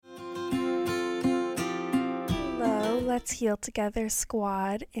Let's Heal Together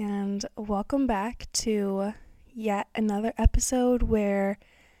Squad, and welcome back to yet another episode where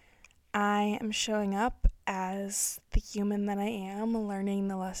I am showing up as the human that I am, learning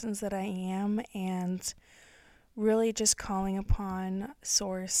the lessons that I am, and really just calling upon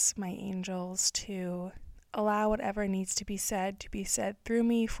Source, my angels, to allow whatever needs to be said through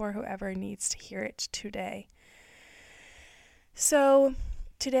me for whoever needs to hear it today. So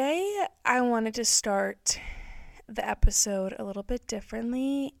today I wanted to start the episode a little bit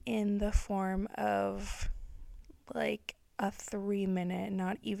differently in the form of like a 3-minute,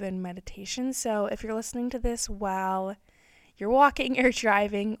 not even meditation. So if you're listening to this while you're walking or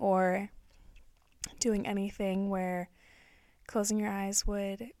driving or doing anything where closing your eyes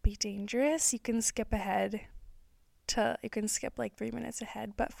would be dangerous, you can skip like 3 minutes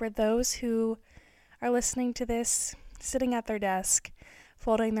ahead. But for those who are listening to this sitting at their desk,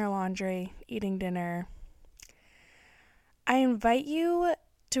 folding their laundry, eating dinner, I invite you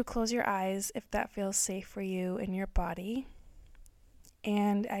to close your eyes if that feels safe for you in your body.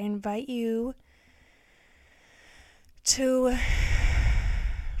 And I invite you to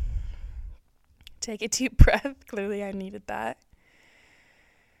take a deep breath. Clearly I needed that.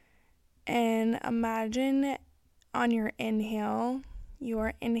 And imagine on your inhale, you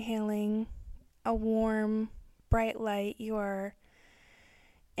are inhaling a warm, bright light. You are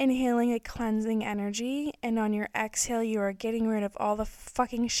inhaling a cleansing energy, and on your exhale, you are getting rid of all the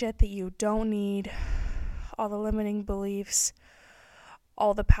fucking shit that you don't need, all the limiting beliefs,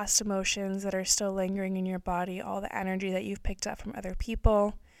 all the past emotions that are still lingering in your body, all the energy that you've picked up from other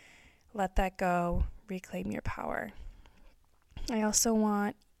people. Let that go. Reclaim your power. I also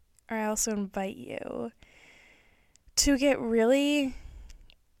invite you to get really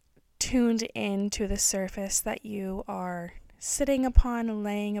tuned into the surface that you are sitting upon,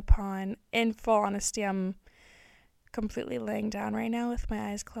 laying upon. In full honesty, I'm completely laying down right now with my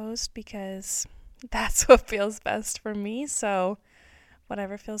eyes closed because that's what feels best for me. So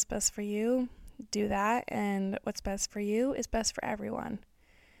whatever feels best for you, do that. And what's best for you is best for everyone.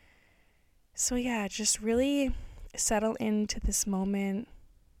 So yeah, just really settle into this moment.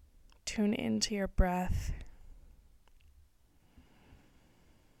 Tune into your breath.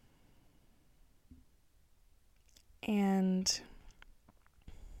 And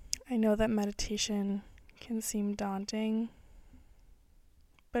I know that meditation can seem daunting,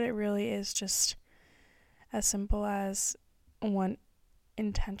 but it really is just as simple as one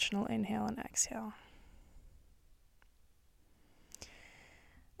intentional inhale and exhale.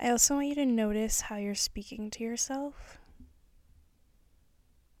 I also want you to notice how you're speaking to yourself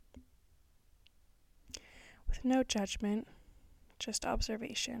with no judgment, just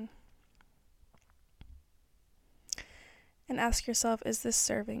observation. And ask yourself, is this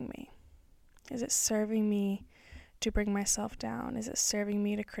serving me? Is it serving me to bring myself down? Is it serving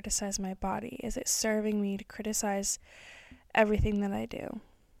me to criticize my body? Is it serving me to criticize everything that I do?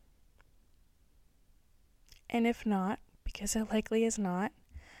 And if not, because it likely is not,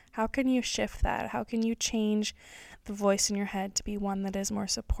 how can you shift that? How can you change the voice in your head to be one that is more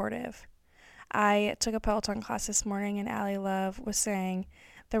supportive? I took a Peloton class this morning, and Allie Love was saying,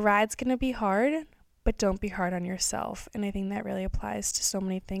 the ride's going to be hard, but don't be hard on yourself. And I think that really applies to so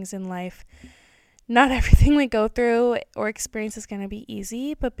many things in life. Not everything we go through or experience is going to be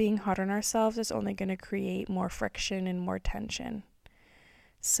easy, but being hard on ourselves is only going to create more friction and more tension.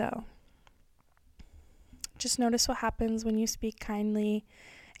 So just notice what happens when you speak kindly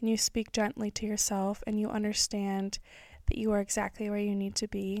and you speak gently to yourself, and you understand that you are exactly where you need to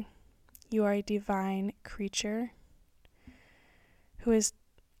be. You are a divine creature who is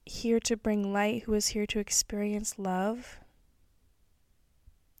here to bring light, who is here to experience love.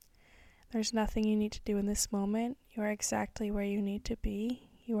 There's nothing you need to do in this moment. You are exactly where you need to be.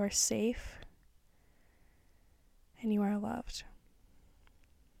 You are safe, and you are loved.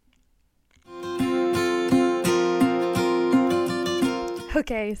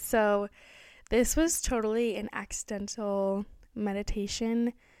 Okay, so this was totally an accidental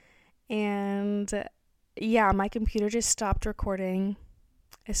meditation, and yeah, my computer just stopped recording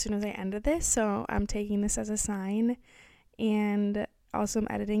as soon as I ended this, so I'm taking this as a sign, and also I'm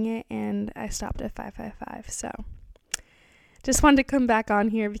editing it, and I stopped at 5:55, so just wanted to come back on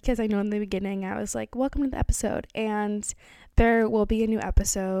here because I know in the beginning I was like, welcome to the episode, and there will be a new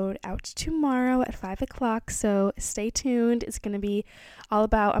episode out tomorrow at 5 o'clock, so stay tuned. It's going to be all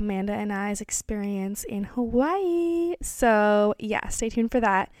about Amanda and I's experience in Hawaii, so yeah, stay tuned for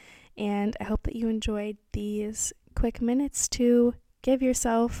that, and I hope that you enjoyed these quick minutes to give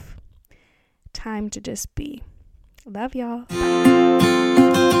yourself time to just be. Love y'all. Bye.